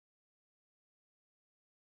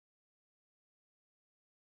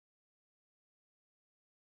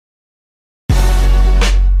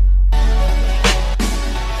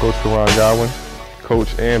Godwin,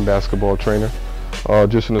 coach and basketball trainer.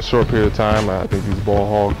 Just in a short period of time, I think these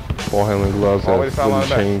ball handling gloves have really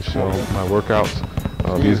changed my workouts.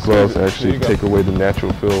 These gloves actually take away the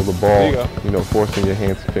natural feel of the ball, forcing your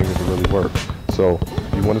hands and fingers to really work. So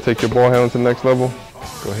if you want to take your ball handling to the next level,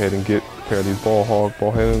 go ahead and get a pair of these ball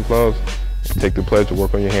handling gloves and take the pledge to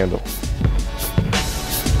work on your handle.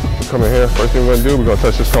 Come in here, first thing we're going to do, we're going to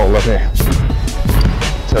touch this cone, left hand.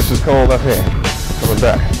 Touch this cone, left hand. Coming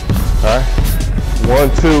back. All right? 1,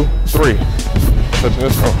 2, 3. Touching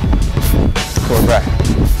this cone. Coming back.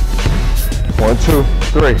 1, 2,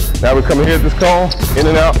 3. Now we're coming here at this cone, in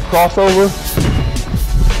and out, crossover.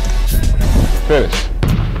 Finish.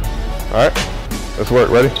 All right? Let's work.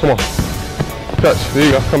 Ready? Come on. Touch. There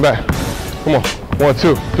you go. Come back. Come on. 1,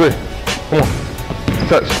 2, 3. Come on.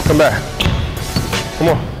 Touch. Come back. Come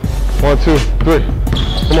on. 1, 2, 3.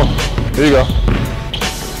 Come on. There you go.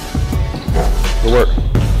 Good work.